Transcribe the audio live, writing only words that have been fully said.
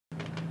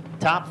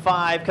Top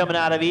 5 coming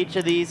out of each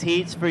of these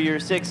heats for your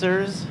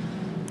Sixers.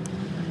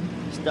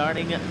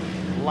 Starting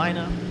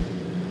lineup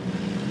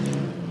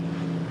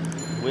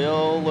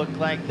will look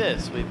like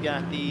this. We've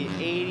got the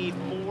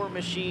 84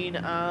 machine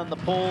on the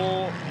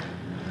pole.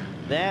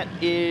 That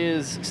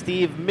is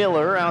Steve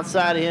Miller.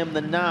 Outside of him,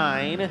 the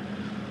 9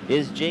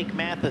 is Jake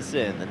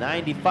Matheson. The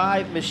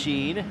 95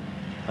 machine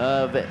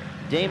of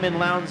Damon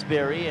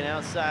Lounsbury, and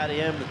outside of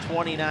him, the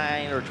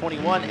 29 or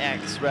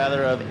 21X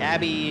rather of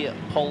Abby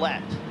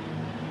Paulette.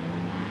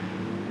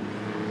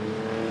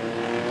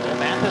 Well,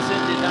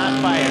 Matheson did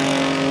not fire.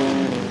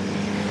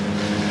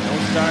 No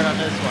start on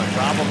this one.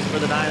 Problems for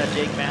the 9 of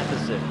Jake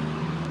Matheson.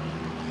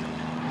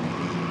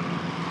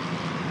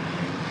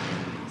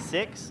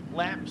 6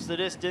 laps the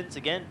distance.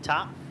 Again,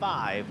 top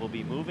 5 will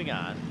be moving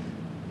on.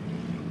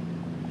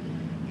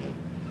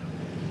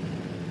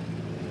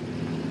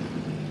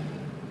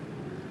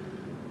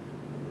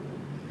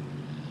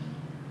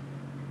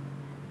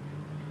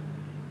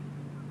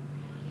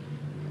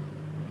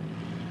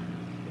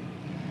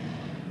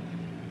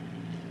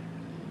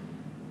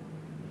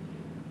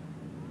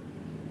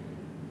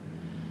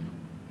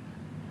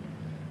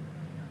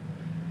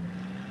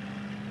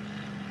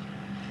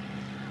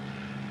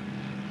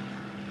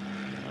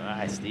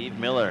 Steve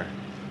Miller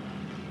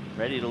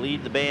ready to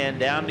lead the band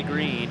down to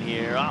green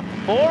here. Off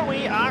 4,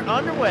 we are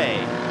underway.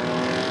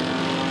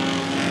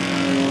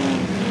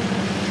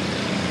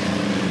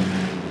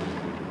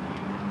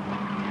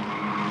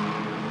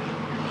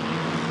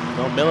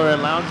 So Miller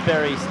and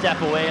Lounsbury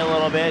step away a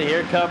little bit.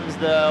 Here comes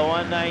the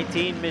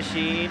 119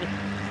 machine.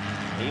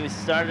 He was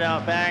started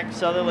out back.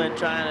 Sutherland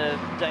trying to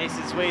dice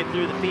his way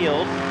through the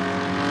field.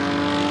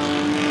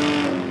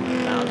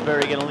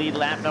 Lounsbury going to lead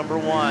lap number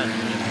 1.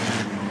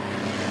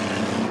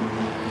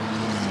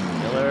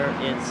 Miller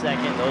in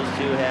second. Those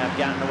two have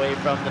gotten away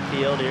from the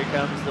field. Here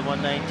comes the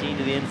 119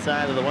 to the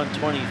inside of the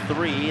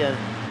 123.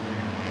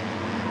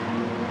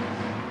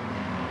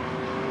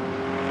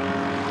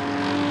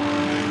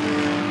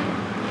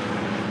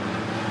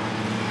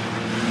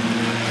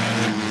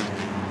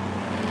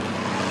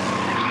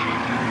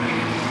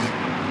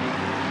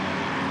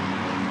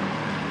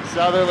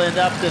 Sutherland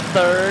up to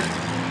 3rd.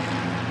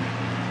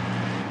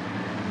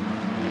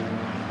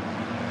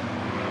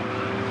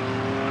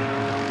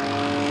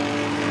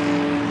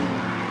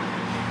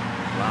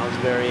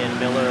 Lounsbury and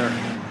Miller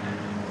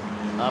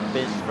up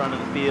in front of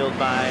the field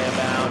by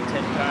about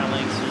 10 car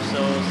lengths or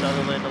so.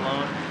 Sutherland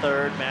alone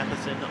 3rd.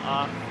 Matheson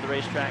off the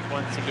racetrack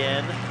once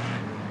again.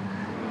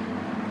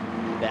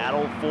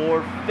 Battle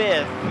for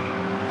 5th.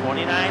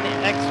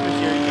 29X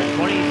machine,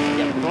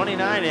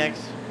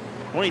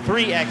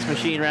 23X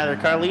machine rather.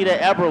 Carlita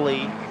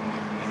Eberly.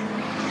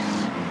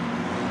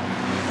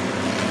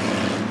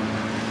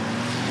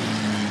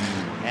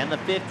 And the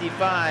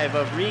 55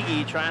 of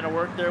Rigi trying to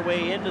work their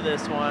way into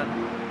this one.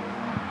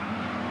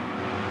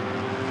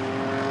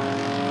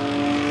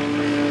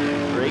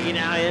 Rigi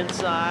now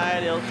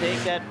inside. He'll take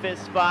that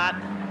 5th spot.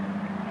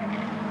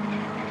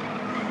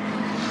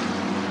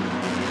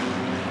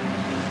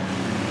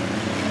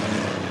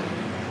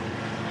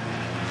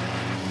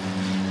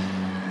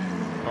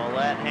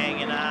 Paulette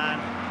hanging on.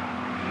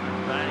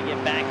 Trying to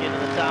get back into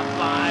the top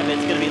 5.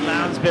 It's going to be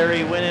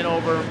Lounsbury winning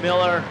over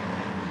Miller.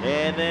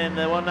 And then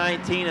the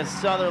 119 of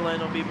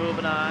Sutherland will be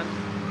moving on.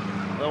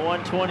 The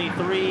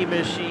 123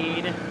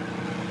 machine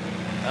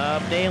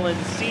of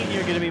Nayland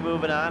Sr. going to be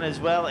moving on, as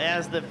well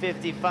as the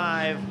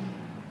 55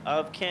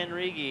 of Ken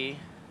Rigi.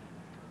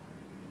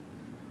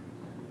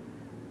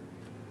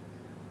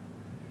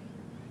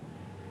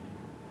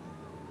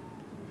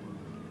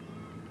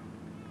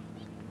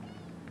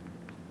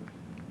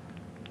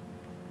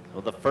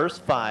 Well, the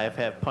first 5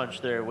 have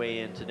punched their way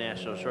into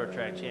National Short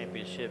Track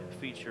Championship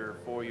feature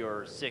for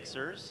your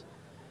Sixers.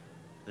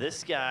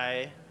 This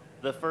guy,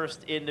 the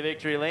first into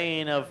victory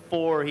lane of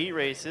 4 heat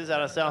races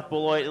out of South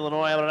Beloit,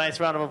 Illinois. What a nice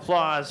round of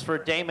applause for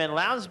Damon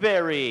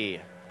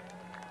Lounsbury.